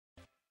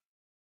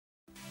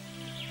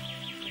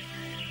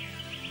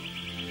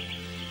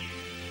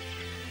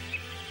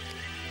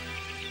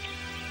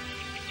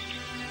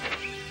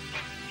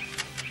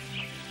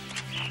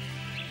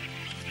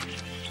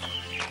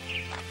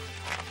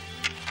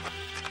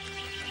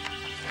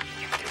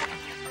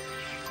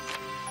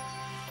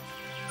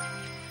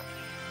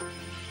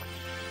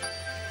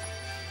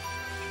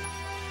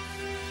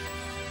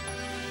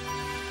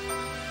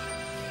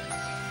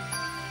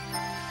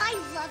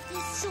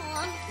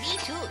Me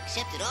too,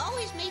 except it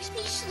always makes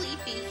me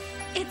sleepy.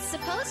 It's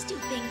supposed to,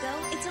 Bingo.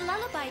 It's a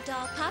lullaby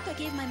doll Papa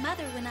gave my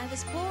mother when I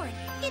was born.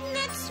 Isn't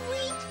that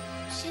sweet?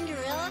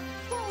 Cinderella,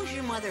 what was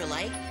your mother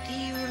like? Do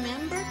you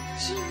remember?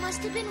 She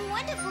must have been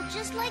wonderful,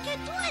 just like your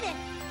daughter.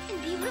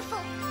 And beautiful.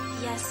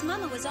 Yes,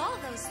 Mama was all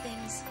those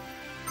things.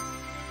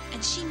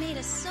 And she made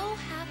us so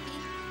happy.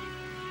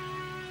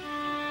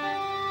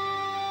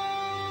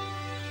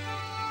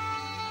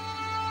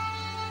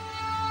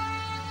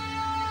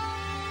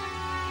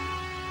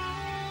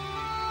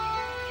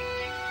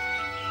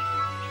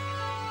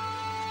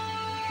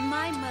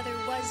 My mother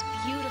was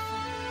beautiful,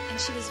 and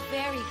she was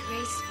very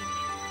graceful.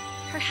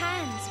 Her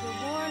hands were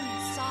warm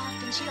and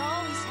soft, and she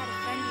always had a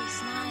friendly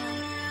smile.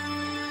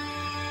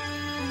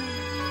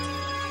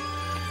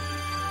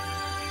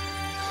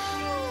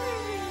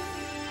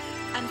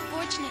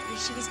 Unfortunately,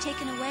 she was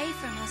taken away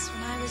from us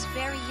when I was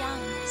very young,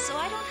 so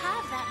I don't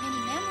have that many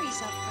memories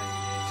of her.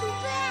 Too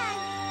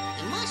bad.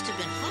 It must have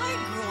been hard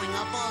growing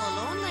up all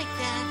alone like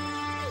that.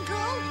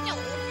 Go. No.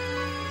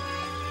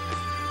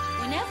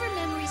 Whenever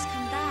memories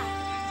come back,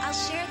 I'll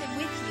share them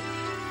with you.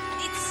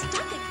 It's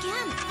stuck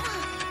again.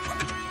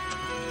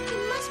 It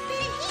must be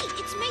the heat.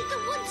 It's made the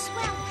wood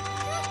swell.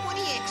 What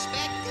do you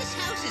expect? This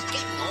house is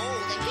getting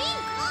old and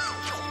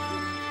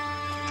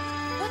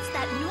What's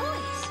that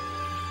noise?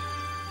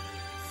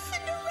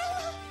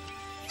 Cinderella!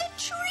 The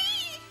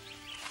tree!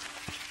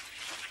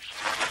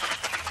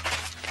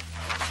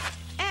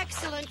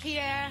 Excellent,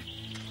 Pierre.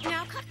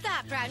 Now cut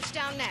that branch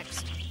down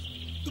next.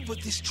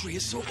 But this tree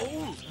is so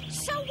old.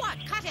 So what?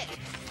 Cut it.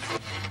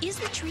 Is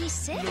the tree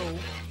sick? No,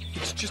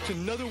 it's just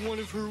another one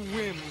of her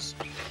whims.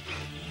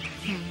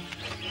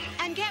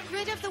 And get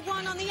rid of the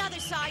one on the other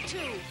side,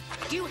 too.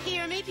 Do you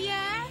hear me,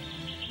 Pierre?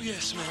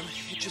 Yes, ma'am.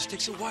 It just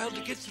takes a while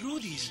to get through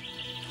these.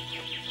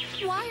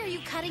 Why are you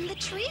cutting the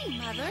tree,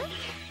 Mother?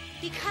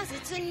 Because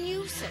it's a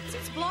nuisance.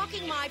 It's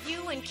blocking my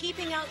view and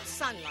keeping out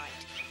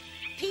sunlight.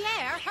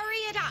 Pierre,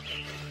 hurry it up.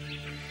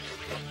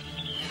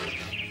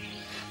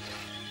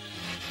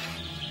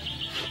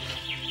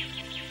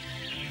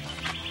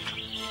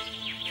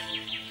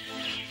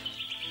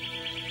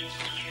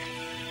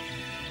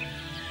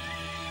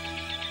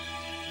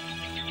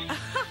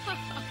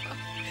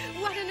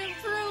 What an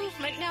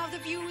improvement. Now the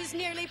view is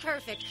nearly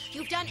perfect.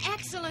 You've done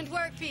excellent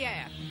work,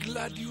 Pierre.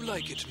 Glad you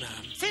like it,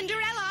 ma'am.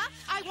 Cinderella,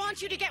 I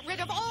want you to get rid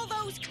of all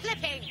those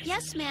clippings.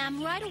 Yes,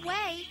 ma'am, right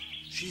away.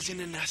 She's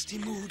in a nasty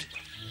mood.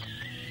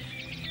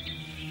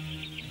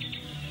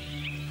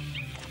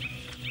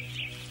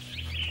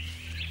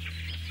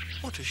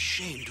 What a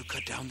shame to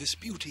cut down this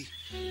beauty.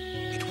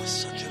 It was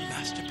such a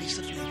masterpiece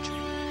of nature.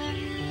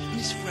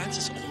 Miss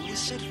Frances always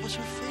said it was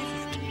her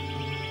favorite.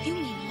 You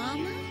mean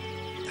Mama?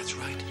 That's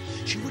right.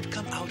 She would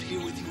come out here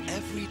with you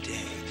every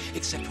day,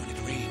 except when it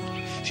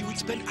rained. She would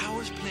spend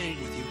hours playing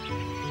with you.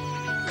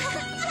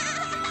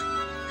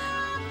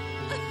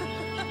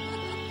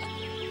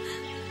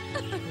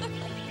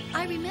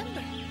 I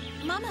remember.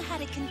 Mama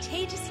had a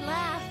contagious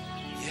laugh.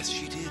 Yes,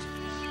 she did.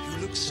 You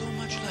looked so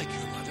much like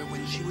your mother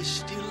when she was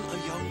still a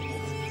young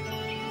woman.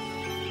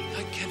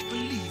 I can't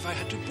believe I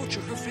had to butcher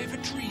her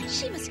favorite tree.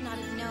 She must not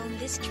have known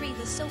this tree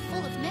was so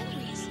full of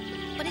memories.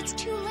 But it's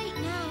too late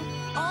now.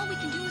 All we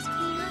can do is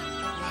clean up.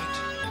 Right.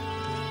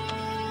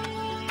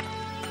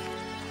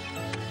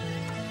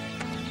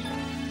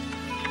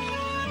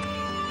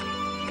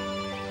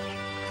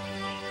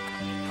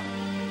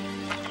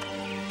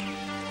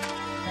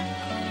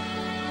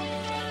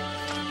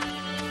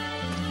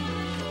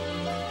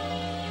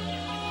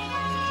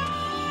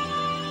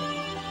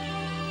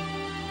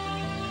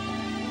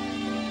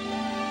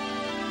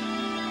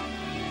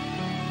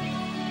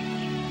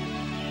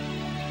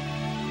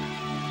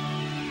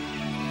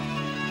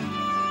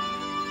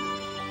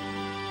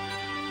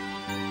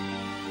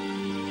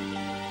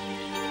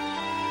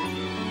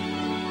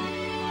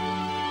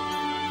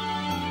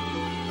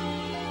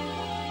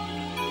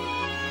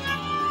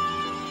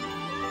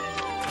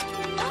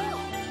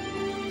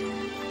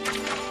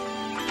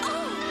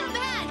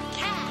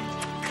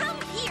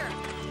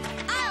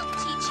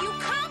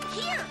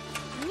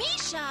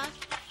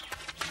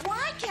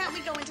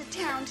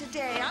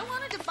 Today. I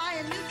wanted to buy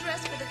a new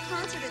dress for the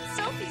concert at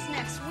Sophie's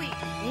next week.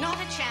 Not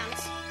a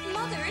chance.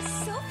 Mother,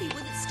 Sophie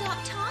wouldn't stop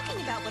talking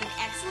about what an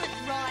excellent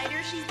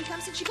rider she's become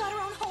since she got her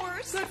own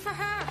horse. Good for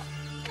her.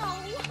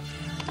 Oh.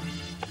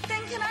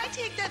 Then can I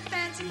take that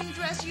fancy new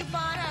dress you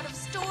bought out of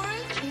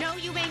storage? No,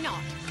 you may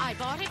not. I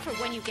bought it for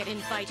when you get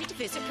invited to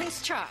visit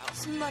Prince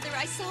Charles. Mother,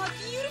 I saw a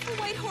beautiful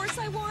white horse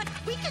I want.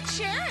 We could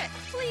share it.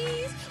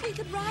 Please, we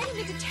could ride him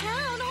into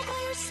town all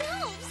by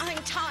ourselves.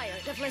 I'm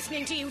tired of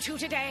listening to you two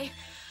today.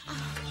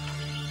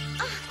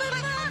 But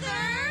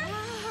Mother!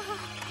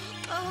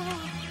 Oh,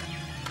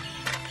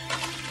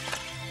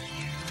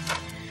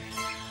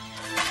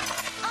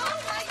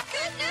 my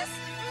goodness!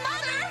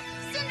 Mother!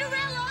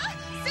 Cinderella!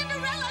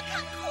 Cinderella,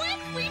 come quick!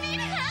 We need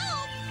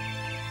help!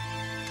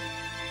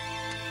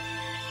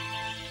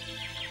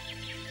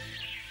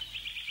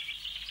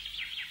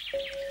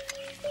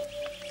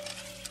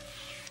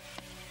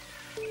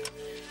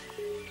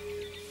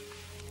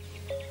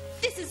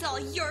 This is was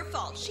all your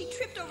fault. She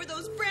tripped over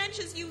those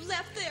branches you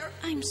left there.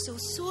 I'm so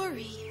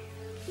sorry.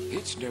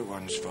 It's no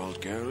one's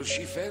fault, girls.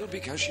 She fell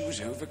because she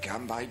was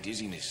overcome by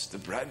dizziness. The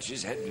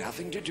branches had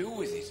nothing to do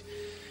with it.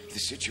 The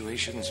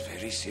situation's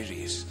very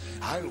serious.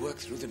 I'll work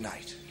through the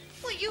night.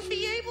 Will you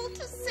be able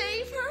to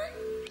save her?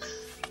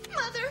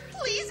 Mother,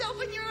 please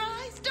open your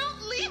eyes.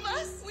 Don't leave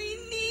us. We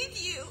need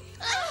you.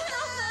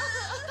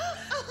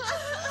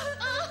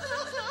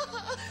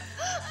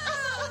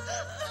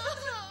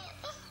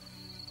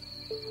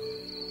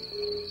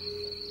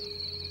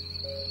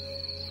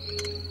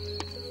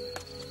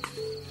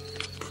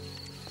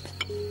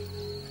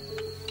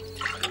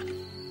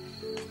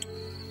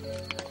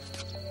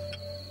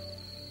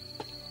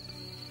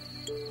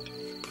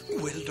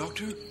 Well,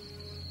 Doctor?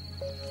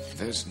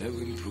 There's no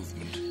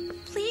improvement.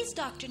 Please,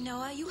 Dr.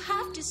 Noah, you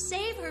have to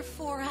save her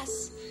for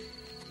us.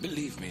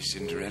 Believe me,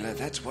 Cinderella,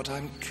 that's what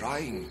I'm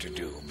trying to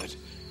do, but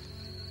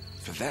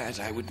for that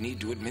I would need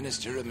to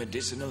administer a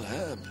medicinal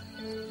herb.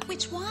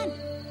 Which one?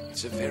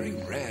 It's a very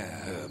rare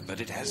herb,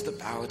 but it has the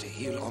power to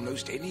heal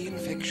almost any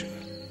infection.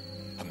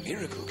 A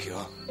miracle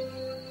cure.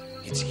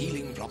 Its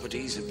healing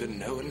properties have been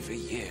known for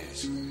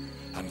years.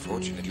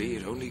 Unfortunately,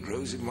 it only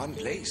grows in one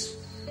place,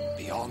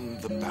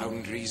 beyond the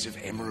boundaries of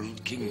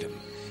Emerald Kingdom,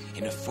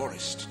 in a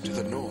forest to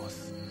the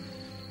north,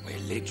 where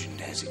legend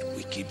has it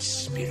wicked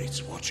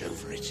spirits watch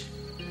over it.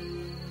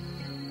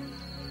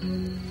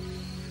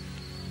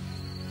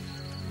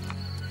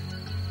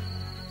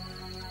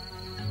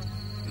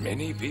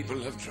 Many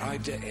people have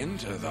tried to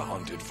enter the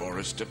haunted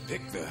forest to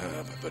pick the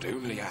herb, but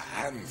only a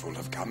handful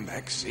have come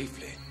back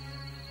safely.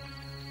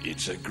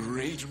 It's a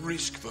great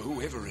risk for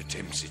whoever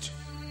attempts it.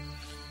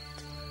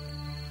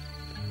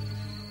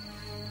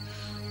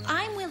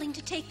 I'm willing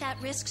to take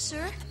that risk,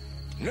 sir.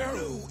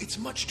 No, it's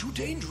much too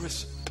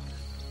dangerous.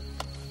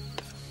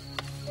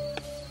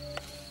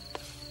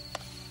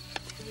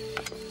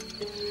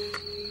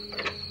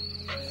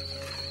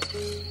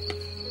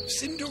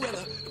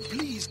 Cinderella,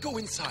 please go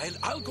inside.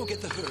 I'll go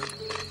get the herb.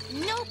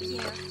 No,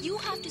 Pierre, you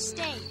have to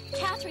stay.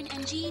 Catherine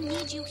and Jean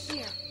need you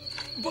here.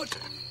 But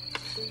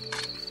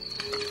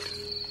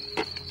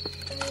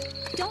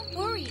Don't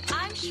worry,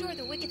 I'm sure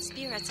the wicked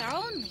spirits are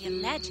only a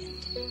legend.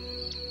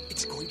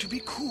 it's going to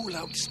be cool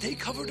out. Stay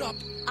covered up.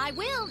 I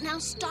will. Now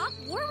stop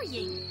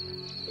worrying.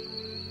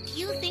 Do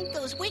you think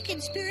those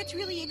wicked spirits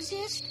really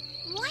exist?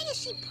 Why is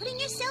she putting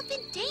herself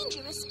in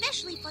danger,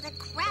 especially for the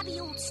crabby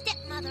old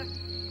stepmother?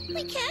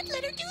 We can't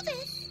let her do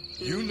this.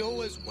 You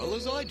know as well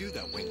as I do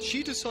that when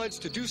she decides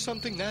to do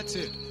something, that's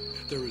it.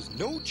 There is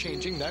no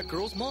changing that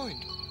girl's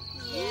mind.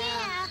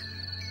 Yeah.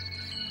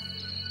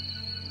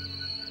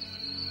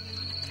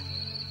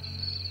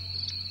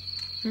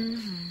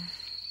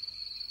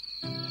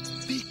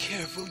 Be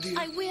careful, dear.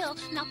 I will.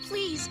 Now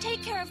please,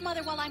 take care of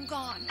Mother while I'm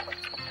gone.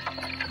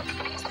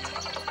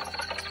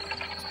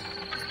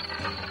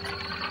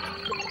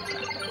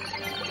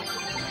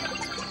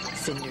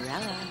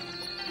 Cinderella.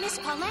 Miss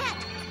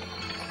Paulette.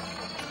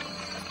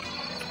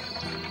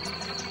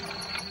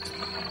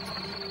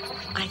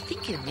 I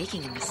think you're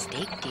making a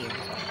mistake, dear.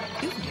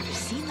 You've never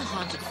seen the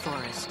haunted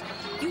forest.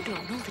 You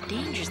don't know the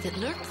dangers that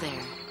lurk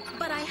there.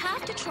 But I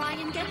have to try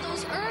and get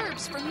those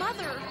herbs for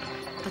Mother.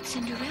 But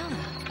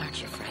Cinderella,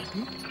 aren't you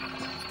frightened?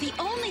 The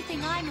only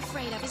thing I'm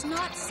afraid of is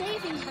not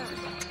saving her.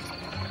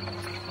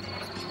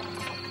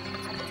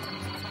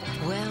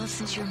 Well,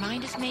 since your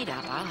mind is made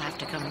up, I'll have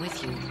to come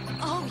with you.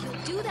 Oh,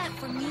 you'll do that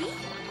for me?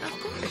 Of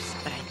course,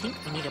 but I think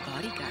we need a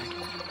bodyguard.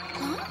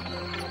 Huh?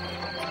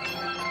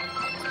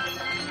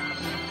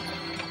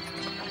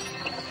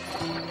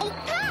 Oh,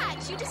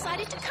 Pat, you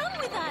decided to come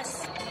with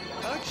us.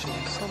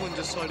 Actually, someone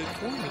decided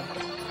for me.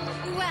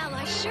 Well,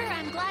 I sure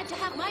am glad to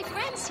have my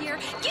friends here.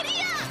 Giddy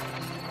up!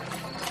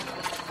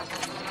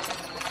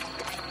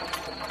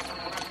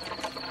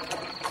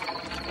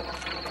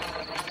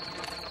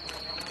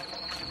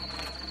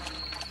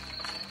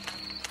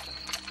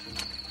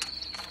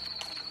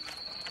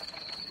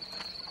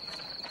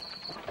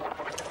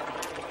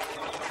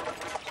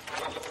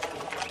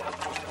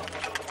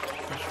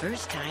 The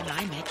first time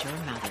I met your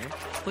mother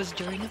was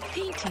during a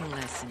painting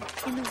lesson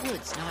in the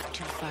woods not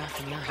too far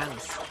from your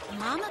house.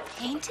 Mama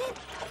painted?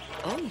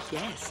 Oh,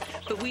 yes,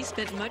 but we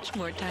spent much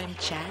more time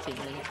chatting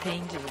than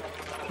painting.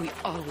 We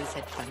always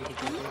had fun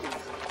together.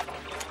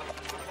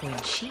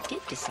 When she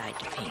did decide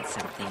to paint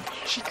something,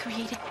 she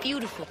created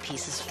beautiful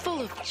pieces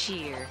full of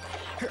cheer.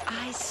 Her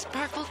eyes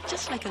sparkled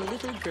just like a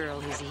little girl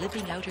who's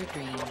living out her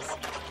dreams.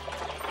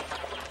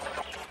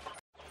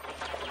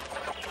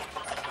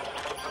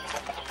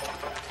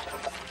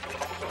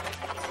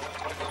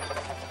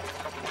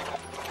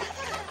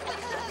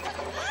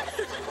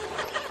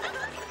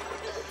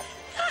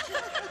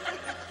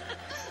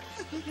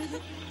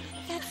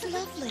 That's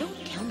lovely.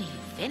 Don't tell me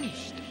you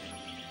finished.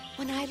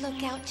 When I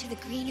look out to the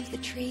green of the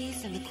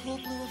trees and the cool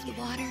blue of the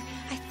water,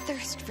 I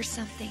thirst for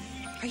something.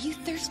 Are you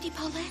thirsty,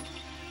 Paulette?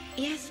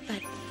 Yes,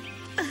 but...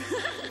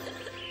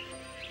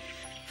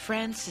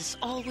 Frances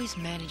always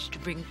managed to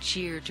bring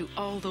cheer to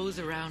all those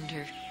around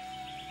her.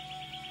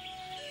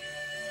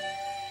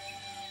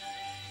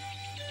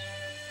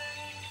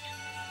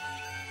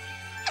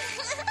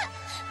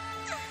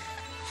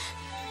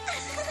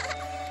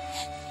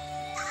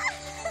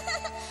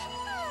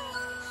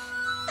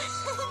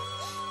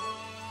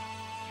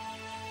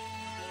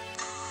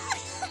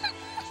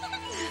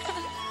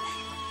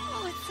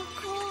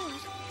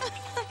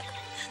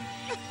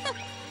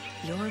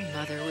 Your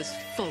mother was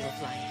full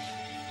of life.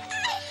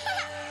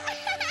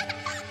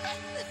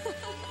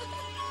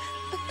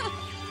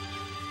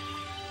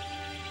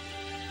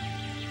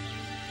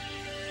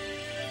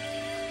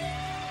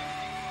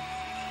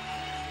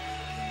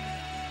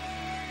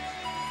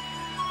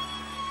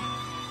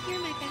 You're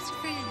my best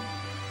friend.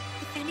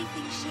 If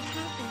anything should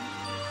happen,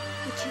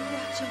 would you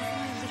watch over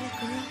my little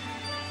girl?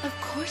 Of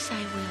course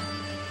I will.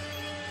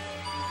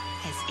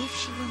 As if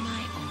she were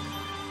my own.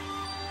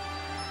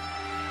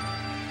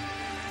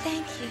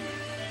 Thank you.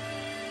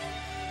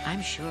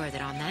 I'm sure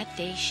that on that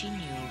day she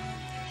knew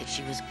that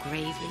she was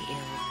gravely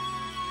ill.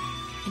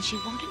 And she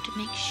wanted to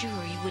make sure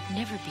you would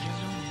never be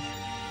alone.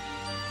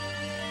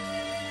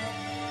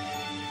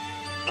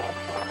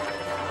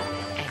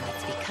 And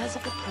it's because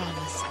of the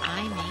promise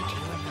I made to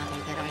your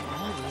mother that I'm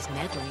always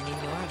meddling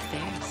in your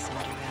affairs,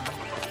 Cinderella.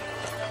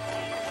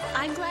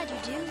 I'm glad you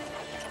do.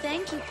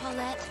 Thank you,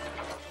 Paulette.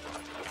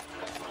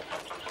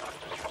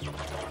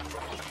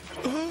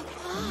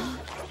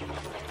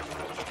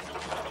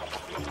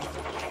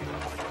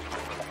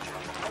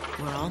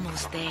 We're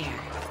almost there.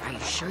 Are you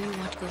sure you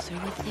want to go through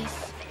with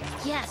this?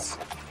 Yes.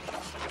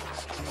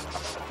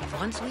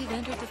 Once we've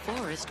entered the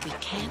forest, we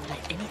can't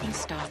let anything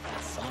stop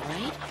us, all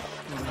right?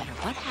 No matter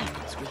what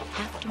happens, we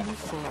have to move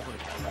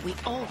forward. We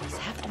always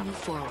have to move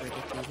forward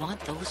if we want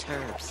those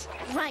herbs.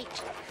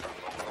 Right.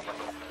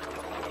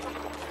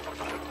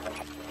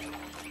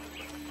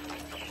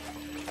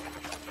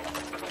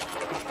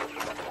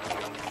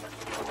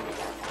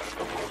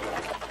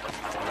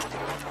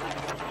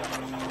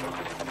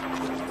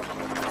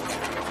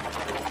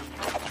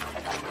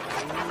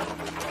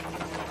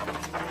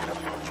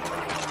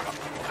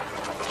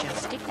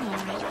 Just ignore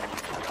it.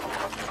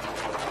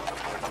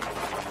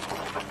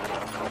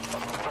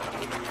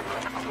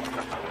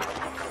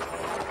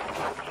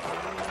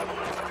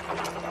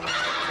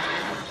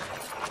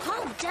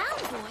 Calm down,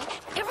 boy.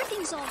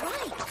 Everything's all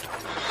right.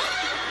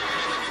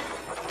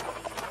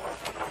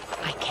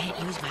 I can't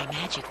use my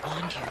magic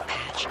wand here,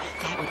 Patch.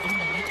 That would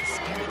only make the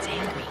spirits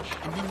angry,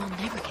 and then we'll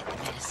never get the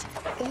medicine.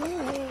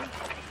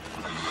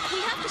 We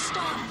have to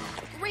stop.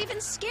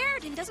 Raven's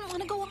scared and doesn't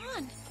want to go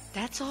on.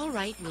 That's all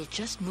right. We'll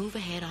just move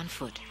ahead on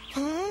foot.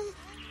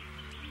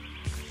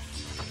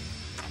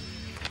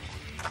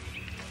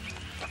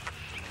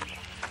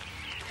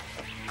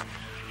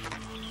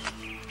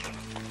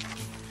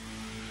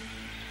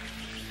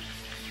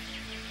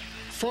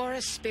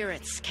 Forest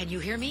spirits, can you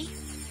hear me?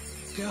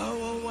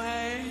 Go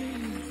away.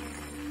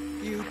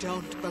 You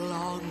don't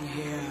belong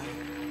here.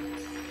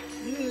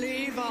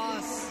 Leave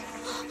us.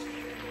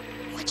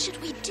 What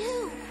should we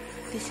do?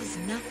 This is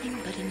nothing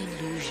but an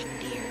illusion,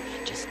 dear.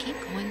 Just keep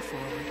going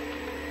forward.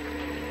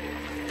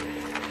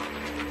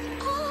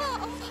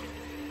 Oh!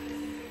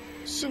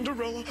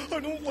 Cinderella, I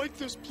don't like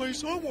this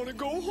place. I want to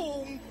go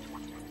home.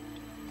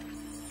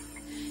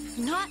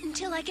 Not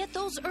until I get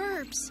those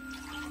herbs.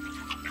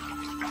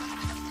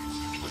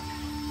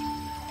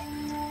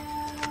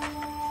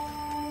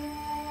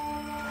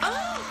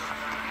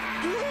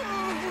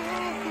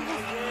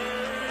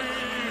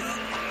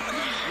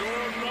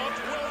 You're not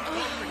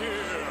welcome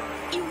here.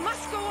 You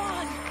must go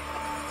on.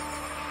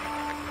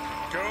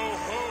 Go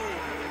home.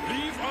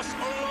 Leave us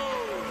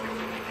alone.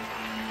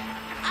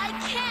 I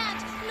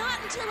can't. Not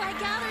until I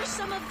gather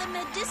some of the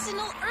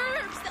medicinal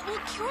herbs that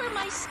will cure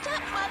my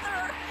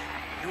stepmother.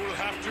 You'll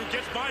have to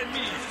get by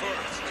me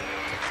first.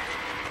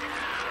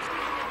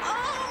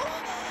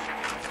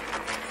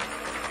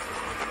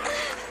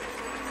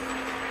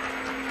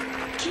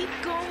 Keep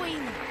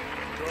going.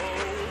 Go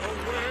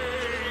away.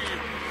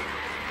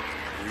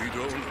 We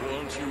don't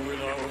want you in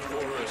our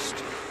forest.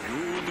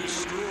 You'll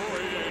destroy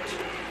it.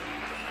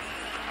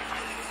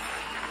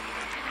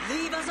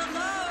 Leave us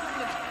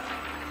alone.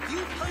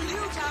 You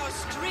pollute our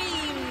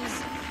streams.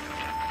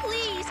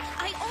 Please,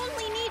 I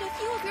only need a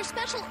few of your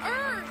special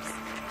herbs.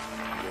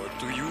 What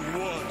do you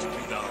want,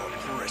 thou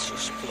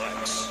precious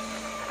plants?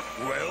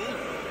 Well,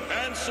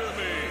 answer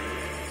me.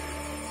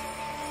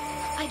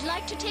 I'd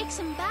like to take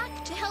some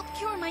back to help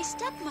cure my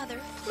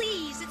stepmother.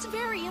 Please, it's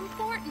very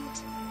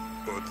important.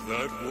 But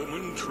that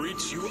woman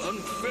treats you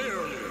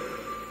unfairly.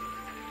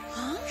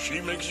 Huh? She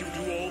makes you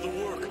do all the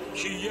work.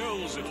 She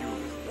yells at you.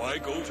 Why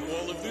go to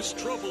all of this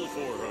trouble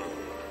for her?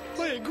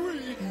 I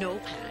agree. No,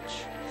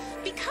 Patch.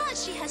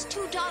 Because she has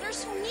two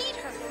daughters who need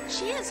her.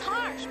 She is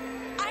harsh.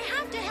 I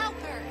have to help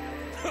her.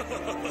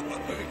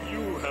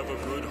 You have a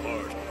good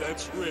heart.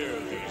 That's rare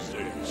these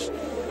days.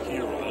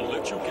 Here, I'll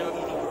let you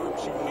gather the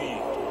herbs you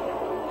need.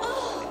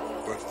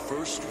 But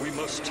first, we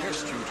must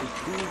test you to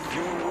prove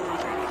your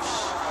worthiness.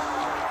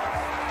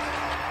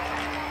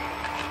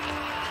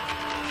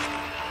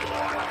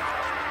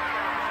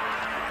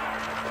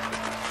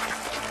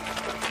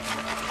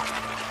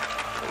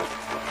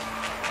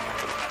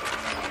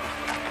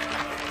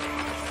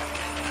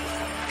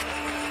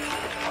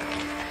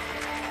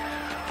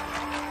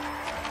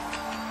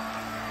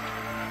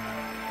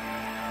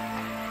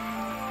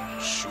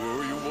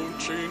 Sure you won't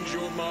change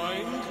your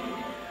mind?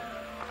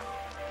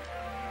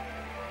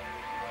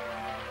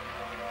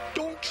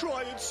 Don't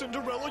try it,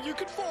 Cinderella. You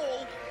could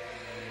fall.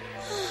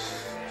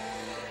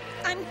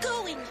 I'm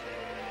going.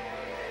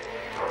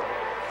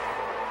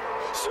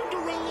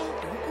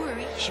 Cinderella! Don't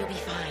worry, she'll be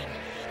fine.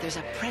 There's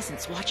a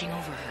presence watching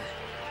over her.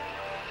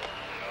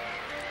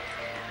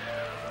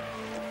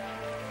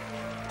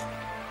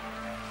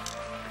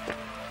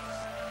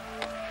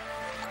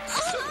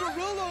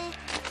 Cinderella!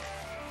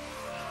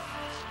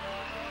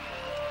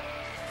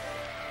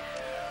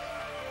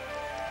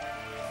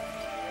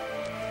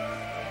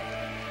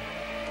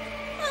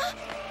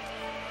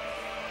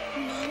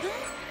 Mama?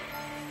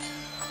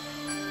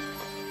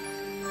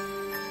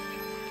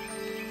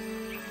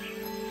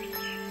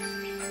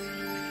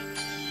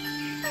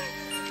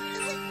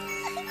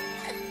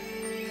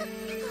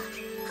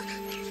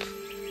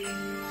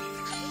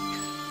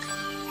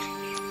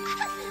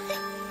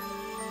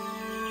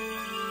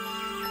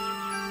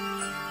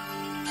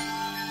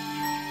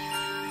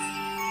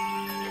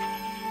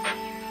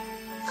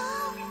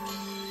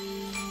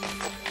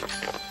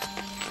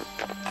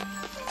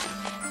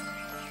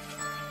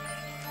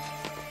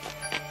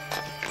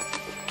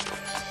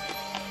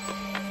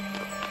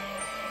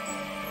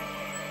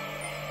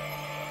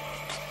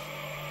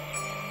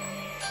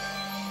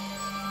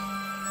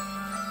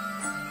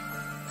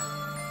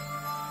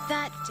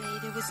 That day,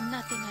 there was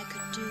nothing I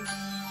could do.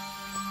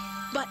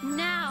 But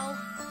now,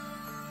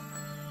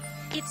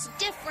 it's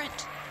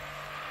different.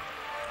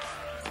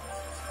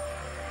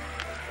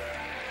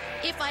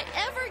 If I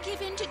ever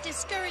give in to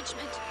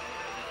discouragement,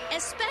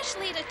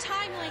 especially at a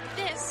time like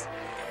this,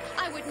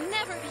 I would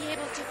never be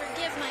able to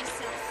forgive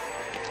myself.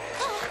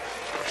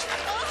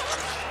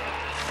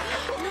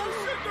 No,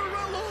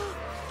 Cinderella!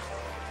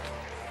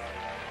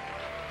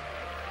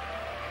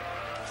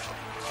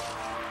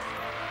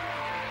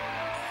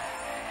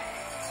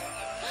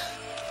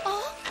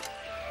 Oh,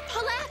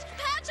 Paulette,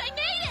 Patch, I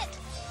made it!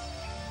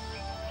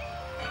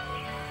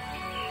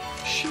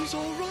 She's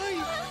all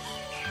right.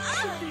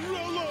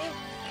 Cinderella!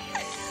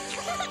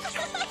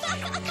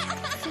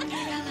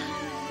 Cinderella,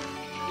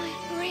 my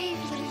brave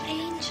little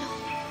angel.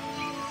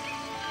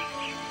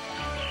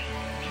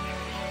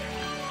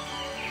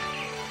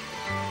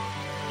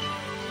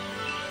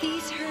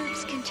 These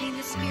herbs contain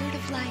the spirit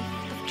of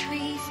life, of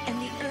trees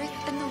and the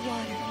earth and the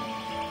water.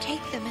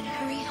 Take them and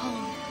hurry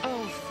home.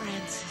 Oh,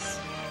 Francis.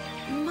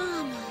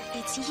 Mama,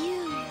 it's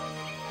you.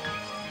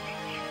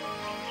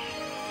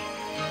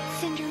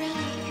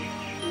 Cinderella,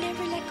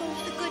 never let go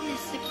of the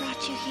goodness that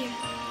brought you here.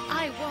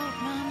 I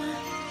won't, Mama.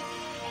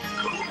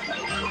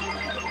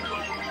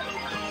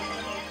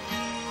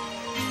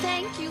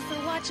 Thank you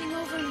for watching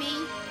over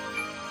me.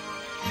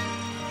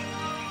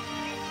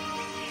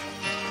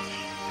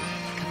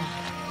 Come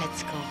on,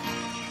 let's go.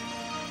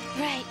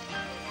 Right.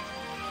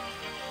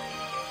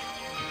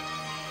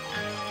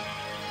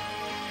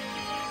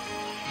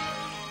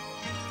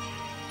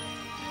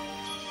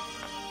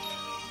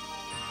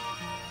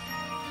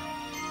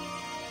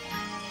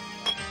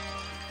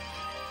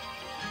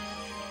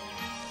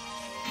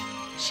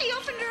 She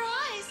opened her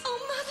eyes. Oh,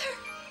 Mother.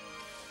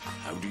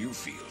 How do you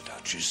feel,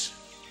 Duchess?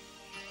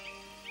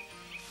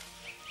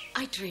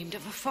 I dreamed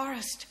of a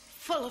forest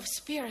full of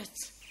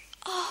spirits.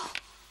 Oh.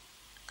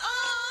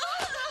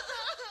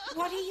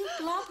 What are you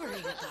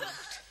blubbering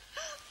about?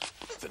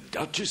 The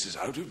Duchess is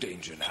out of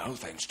danger now,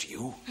 thanks to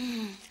you.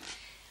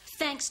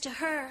 Thanks to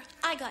her,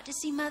 I got to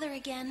see Mother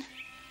again.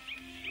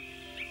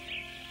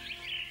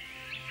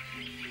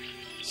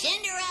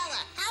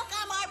 Cinderella, how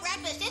come our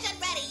breakfast isn't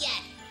ready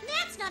yet?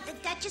 That's not the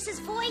Duchess's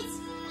voice.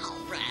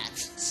 Oh,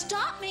 rats.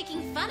 Stop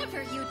making fun of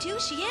her, you two.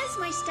 She is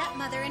my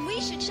stepmother, and we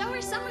should show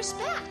her some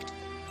respect.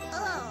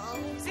 Oh.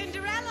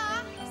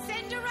 Cinderella!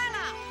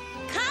 Cinderella!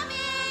 Coming!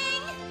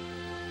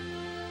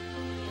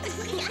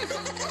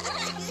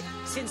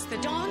 Since the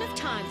dawn of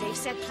time, they've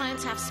said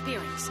plants have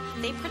spirits.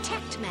 They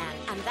protect man,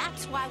 and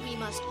that's why we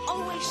must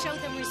always show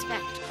them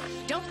respect.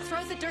 Don't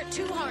throw the dirt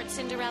too hard,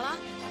 Cinderella.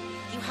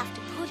 You have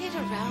to put it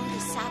around the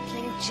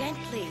sapling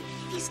gently.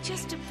 He's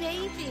just a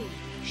baby.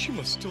 She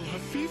must still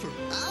have fever.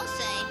 I'll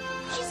say.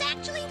 She's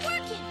actually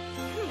working.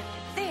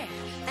 There,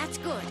 that's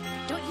good,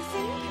 don't you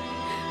think?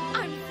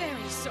 I'm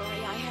very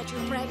sorry I had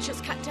your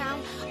branches cut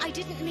down. I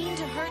didn't mean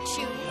to hurt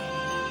you.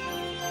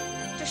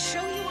 To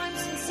show you I'm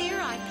sincere,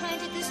 I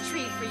planted this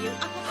tree for you.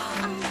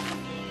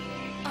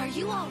 Are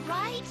you all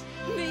right?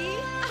 Me?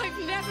 I've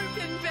never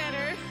been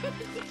better.